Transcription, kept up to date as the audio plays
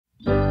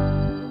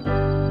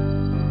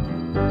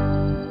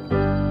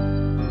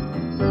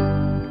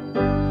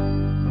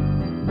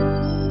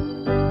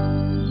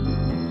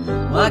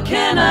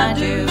I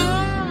do?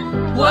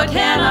 What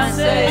can I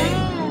say?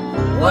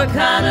 What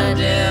kind of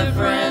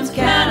difference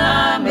can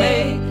I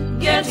make?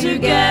 Get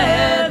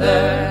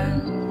together,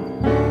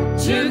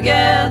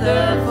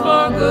 together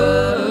for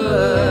good.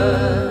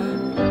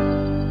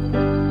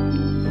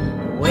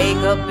 Wake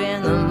up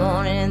in the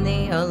morning,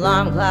 the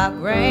alarm clock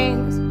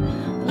rings.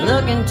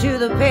 Look into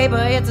the paper,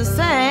 it's the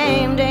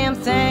same damn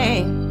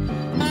thing.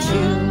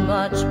 Too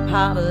much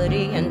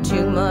poverty and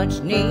too much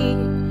need,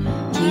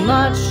 too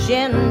much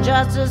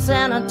injustice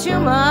and too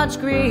much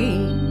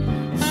greed.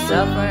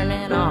 Suffering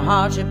and a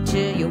hardship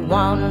till you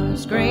wanna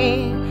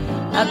scream.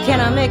 How can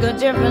I make a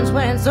difference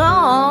when it's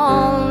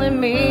only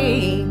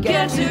me?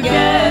 Get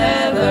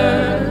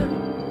together,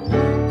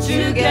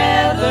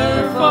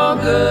 together for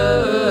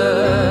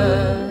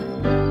good.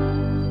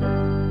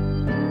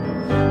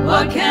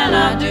 What can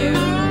I do?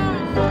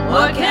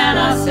 What can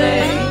I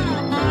say?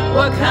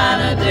 What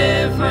kind of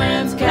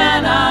difference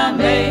can I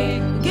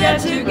make?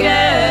 Get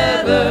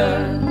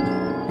together,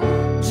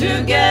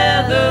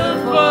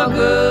 together for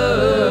good.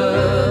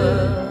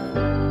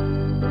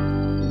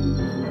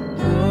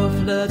 War,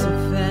 floods,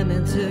 and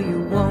famine till you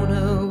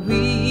wanna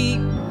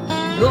weep.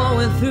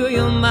 Going through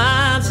your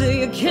mind till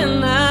you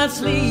cannot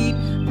sleep.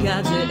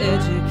 Got to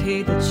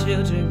educate the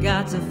children,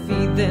 got to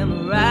feed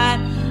them right.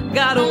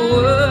 Gotta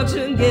work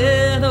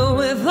together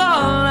with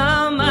all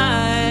our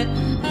might.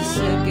 The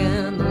sick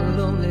and the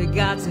lonely,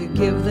 got to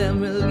give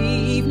them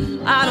relief.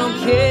 I don't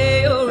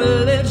care your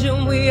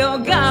religion, we all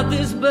got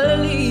this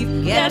belief.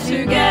 Get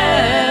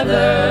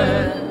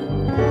together,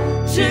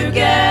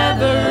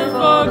 together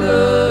for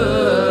good.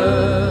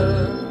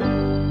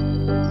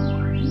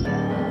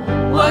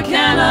 What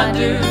can I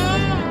do?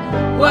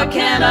 What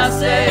can I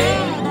say?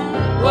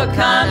 What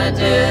kind of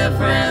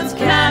difference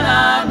can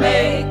I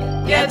make?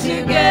 Get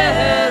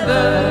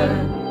together,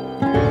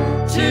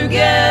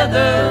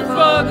 together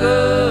for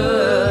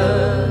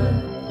good.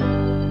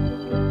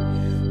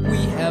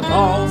 We have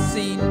all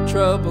seen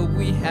trouble,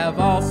 we have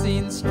all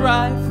seen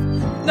strife.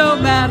 No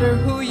matter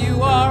who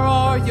you are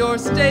or your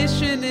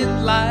station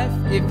in life,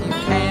 if you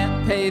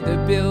can't pay the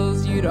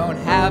bills, you don't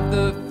have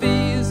the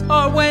fees,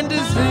 or when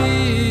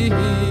disease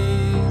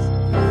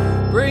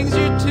brings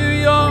you to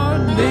your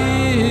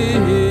knees.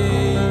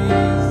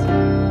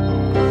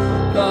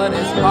 But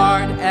as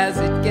hard as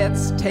it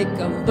gets, take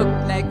a look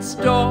next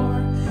door.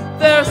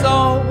 There's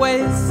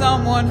always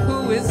someone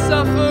who is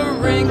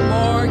suffering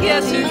more.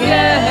 Get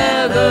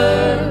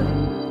together,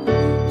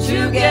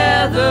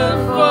 together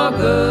for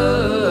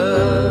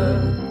good.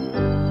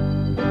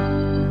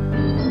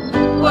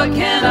 What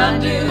can I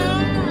do?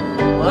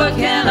 What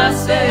can I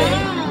say?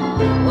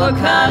 What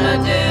kind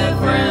of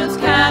difference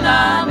can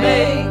I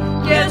make?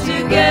 Get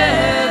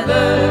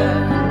together,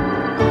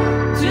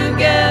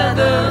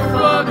 together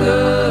for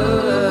good.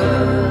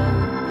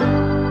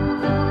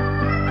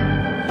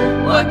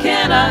 What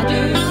can I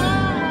do?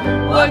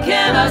 What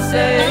can I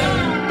say?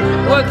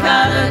 What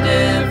kind of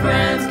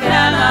difference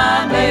can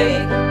I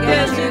make?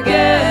 Get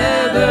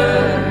together,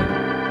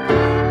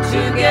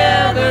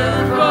 together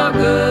for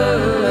good.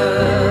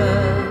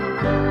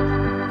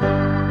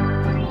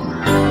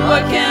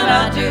 What can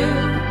I do?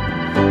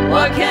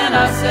 What can I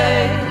say?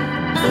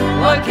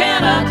 What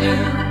can I do?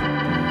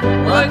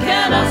 What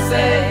can I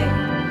say?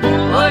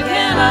 What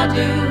can I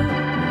do?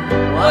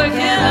 What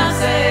can I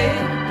say?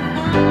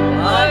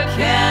 What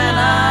can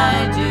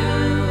I do?